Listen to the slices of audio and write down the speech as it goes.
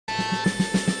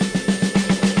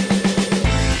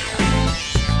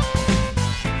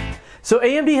So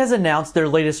AMD has announced their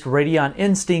latest Radeon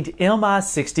Instinct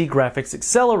MI60 graphics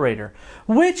accelerator,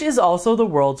 which is also the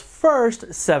world's first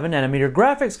 7nm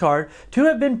graphics card to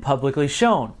have been publicly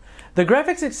shown. The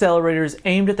graphics accelerator is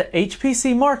aimed at the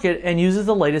HPC market and uses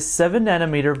the latest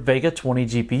 7nm Vega 20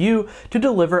 GPU to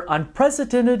deliver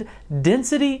unprecedented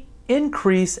density,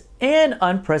 increase, and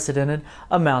unprecedented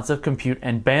amounts of compute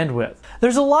and bandwidth.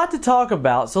 There's a lot to talk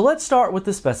about, so let's start with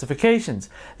the specifications.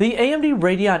 The AMD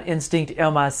Radeon Instinct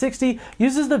MI60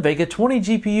 uses the Vega 20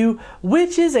 GPU,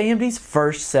 which is AMD's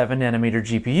first 7nm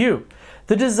GPU.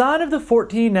 The design of the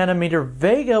 14nm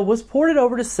Vega was ported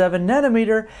over to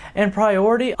 7nm and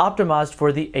priority optimized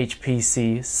for the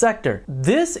HPC sector.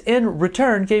 This in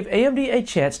return gave AMD a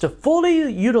chance to fully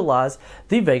utilize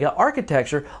the Vega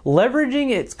architecture, leveraging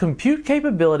its compute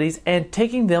capabilities and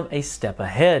taking them a step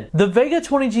ahead. The Vega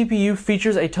 20 GPU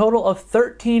features a total of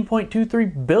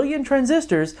 13.23 billion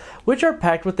transistors, which are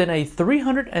packed within a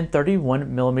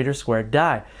 331mm square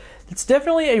die. It's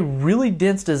definitely a really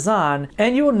dense design,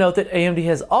 and you will note that AMD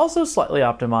has also slightly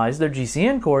optimized their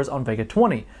GCN cores on Vega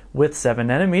 20. With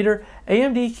 7nm,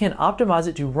 AMD can optimize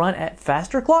it to run at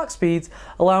faster clock speeds,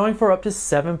 allowing for up to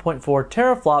 7.4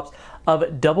 teraflops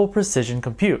of double precision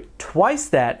compute, twice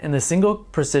that in the single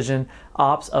precision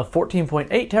ops of 14.8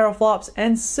 teraflops,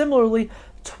 and similarly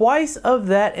twice of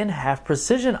that in half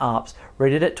precision ops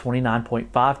rated at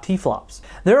 29.5 T-flops.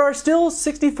 There are still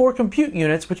 64 compute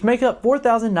units which make up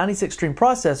 4096 stream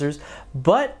processors,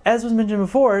 but as was mentioned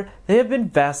before, they have been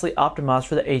vastly optimized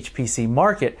for the HPC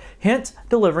market, hence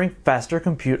delivering faster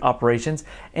compute operations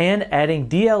and adding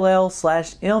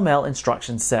DLL/ML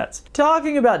instruction sets.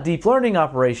 Talking about deep learning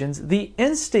operations, the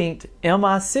Instinct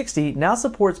MI60 now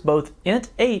supports both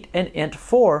Int8 and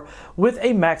Int4 with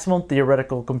a maximum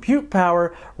theoretical compute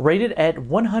power rated at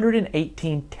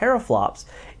 118 teraflops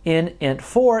in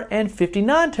Int4 and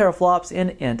 59 teraflops in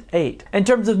Int8. In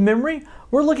terms of memory,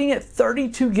 we're looking at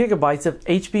 32 gigabytes of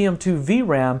HBM2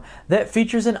 VRAM that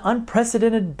features an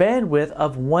unprecedented bandwidth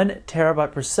of 1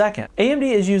 terabyte per second. AMD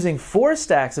is using 4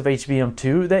 stacks of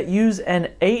HBM2 that use an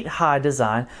 8-high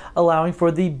design, allowing for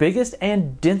the biggest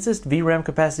and densest VRAM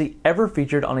capacity ever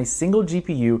featured on a single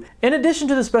GPU. In addition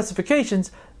to the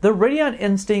specifications, the Radeon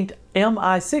Instinct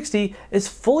MI60 is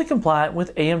fully compliant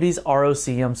with AMD's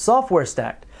ROCm software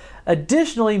stack,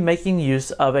 additionally making use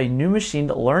of a new machine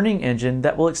learning engine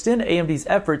that will extend AMD's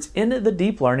efforts into the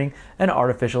deep learning and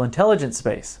artificial intelligence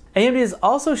space. AMD has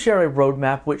also shared a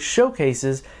roadmap which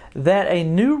showcases that a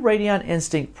new Radeon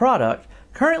Instinct product,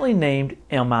 currently named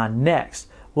MI Next,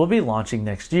 will be launching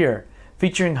next year,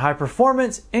 featuring high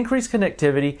performance, increased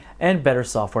connectivity, and better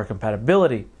software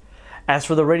compatibility. As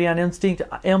for the Radeon Instinct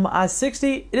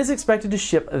MI60, it is expected to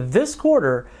ship this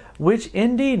quarter, which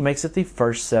indeed makes it the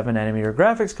first 7nm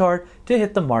graphics card to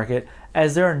hit the market,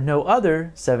 as there are no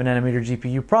other 7nm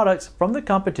GPU products from the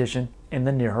competition in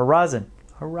the near horizon.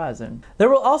 There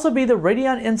will also be the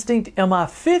Radeon Instinct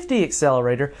MI50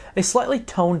 accelerator, a slightly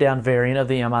toned down variant of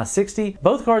the MI60.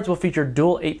 Both cards will feature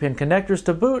dual 8-pin connectors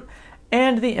to boot,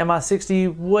 and the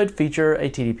MI60 would feature a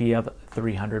TDP of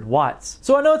 300 watts.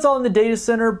 So I know it's all in the data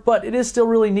center, but it is still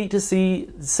really neat to see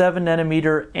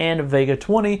 7nm and Vega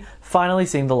 20 finally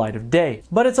seeing the light of day.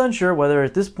 But it's unsure whether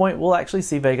at this point we'll actually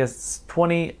see Vega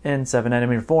 20 in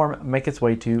 7nm form make its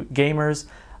way to gamers.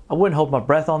 I wouldn't hold my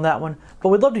breath on that one, but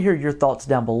we'd love to hear your thoughts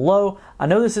down below. I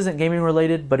know this isn't gaming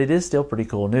related, but it is still pretty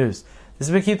cool news. This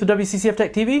has been Keith with WCCF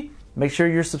Tech TV. Make sure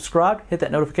you're subscribed, hit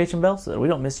that notification bell so that we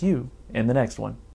don't miss you in the next one.